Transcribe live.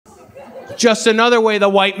Just another way the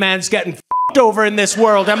white man's getting f***ed over in this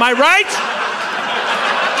world, am I right?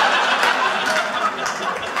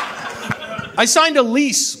 I signed a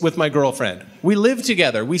lease with my girlfriend. We live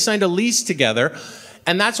together. We signed a lease together,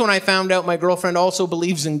 and that's when I found out my girlfriend also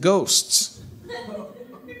believes in ghosts.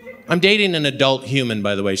 I'm dating an adult human,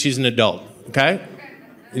 by the way. She's an adult, okay?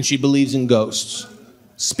 And she believes in ghosts,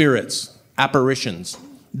 spirits, apparitions,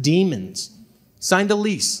 demons. Signed a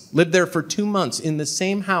lease, lived there for 2 months in the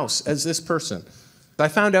same house as this person. I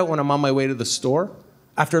found out when I'm on my way to the store,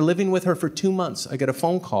 after living with her for 2 months, I get a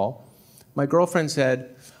phone call. My girlfriend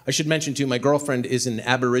said, I should mention too, my girlfriend is an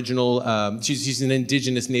Aboriginal, she's an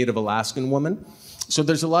indigenous Native Alaskan woman. So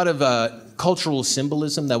there's a lot of cultural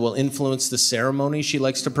symbolism that will influence the ceremony she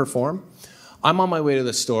likes to perform. I'm on my way to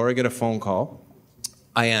the store, I get a phone call.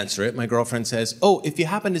 I answer it. My girlfriend says, oh, if you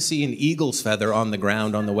happen to see an eagle's feather on the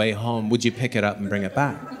ground on the way home, would you pick it up and bring it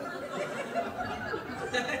back?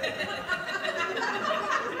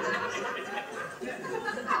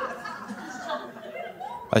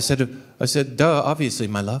 I said, duh, obviously,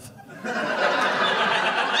 my love.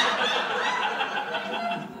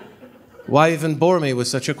 Why even bore me with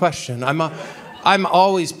such a question? I'm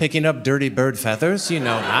always picking up dirty bird feathers, you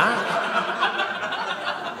know that.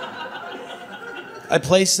 I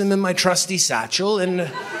place them in my trusty satchel, and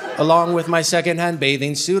along with my secondhand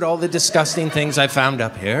bathing suit, all the disgusting things I found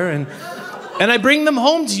up here, and I bring them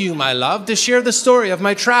home to you, my love, to share the story of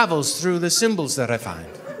my travels through the symbols that I find.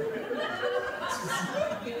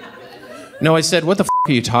 No, I said, what the f***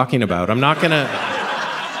 are you talking about? I'm not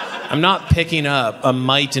picking up a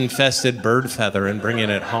mite-infested bird feather and bringing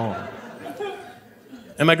it home.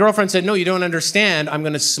 And my girlfriend said, no, you don't understand. I'm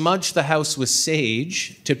going to smudge the house with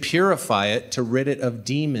sage to purify it, to rid it of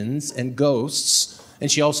demons and ghosts.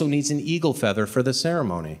 And she also needs an eagle feather for the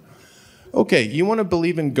ceremony. Okay, you want to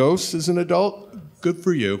believe in ghosts as an adult? Good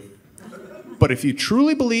for you. But if you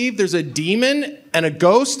truly believe there's a demon and a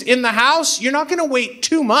ghost in the house, you're not going to wait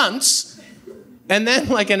 2 months and then,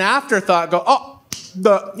 like an afterthought, go, oh,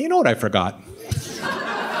 you know what I forgot?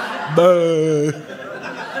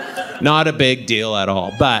 Not a big deal at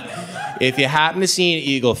all. But if you happen to see an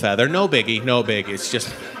eagle feather, no biggie, no biggie. It's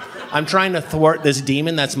just, I'm trying to thwart this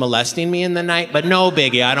demon that's molesting me in the night, but no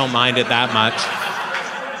biggie. I don't mind it that much.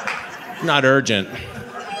 Not urgent.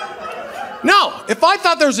 No, if I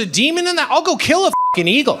thought there was a demon in that, I'll go kill a fucking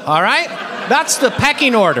eagle, all right? That's the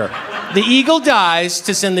pecking order. The eagle dies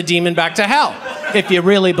to send the demon back to hell, if you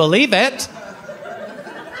really believe it.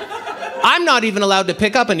 I'm not even allowed to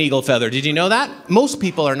pick up an eagle feather. Did you know that? Most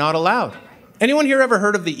people are not allowed. Anyone here ever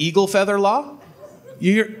heard of the eagle feather law?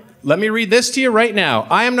 Let me read this to you right now.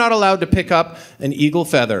 I am not allowed to pick up an eagle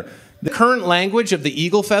feather. The current language of the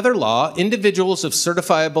eagle feather law, individuals of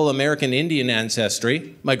certifiable American Indian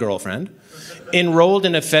ancestry, my girlfriend, enrolled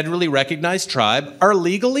in a federally recognized tribe, are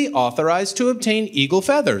legally authorized to obtain eagle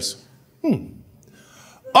feathers.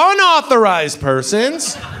 Unauthorized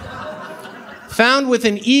persons found with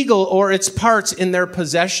an eagle or its parts in their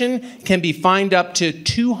possession can be fined up to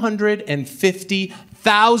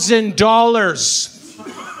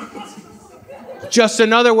 $250,000. Just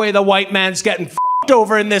another way the white man's getting f***ed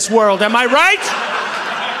over in this world, am I right?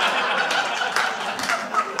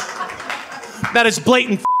 That is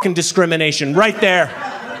blatant fucking discrimination right there.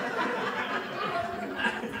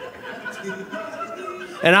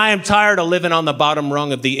 And I am tired of living on the bottom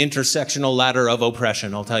rung of the intersectional ladder of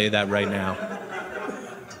oppression, I'll tell you that right now.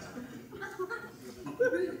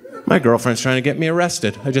 My girlfriend's trying to get me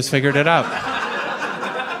arrested. I just figured it out.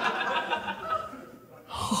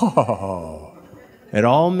 Oh, it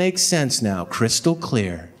all makes sense now, crystal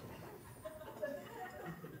clear.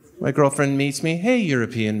 My girlfriend meets me. Hey,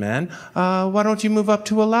 European man, why don't you move up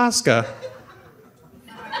to Alaska?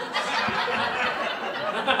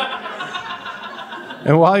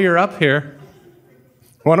 And while you're up here,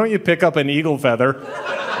 why don't you pick up an eagle feather?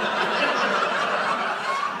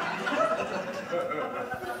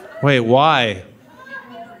 Wait, why?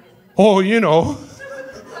 Oh, you know,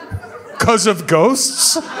 'cause of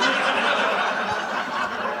ghosts?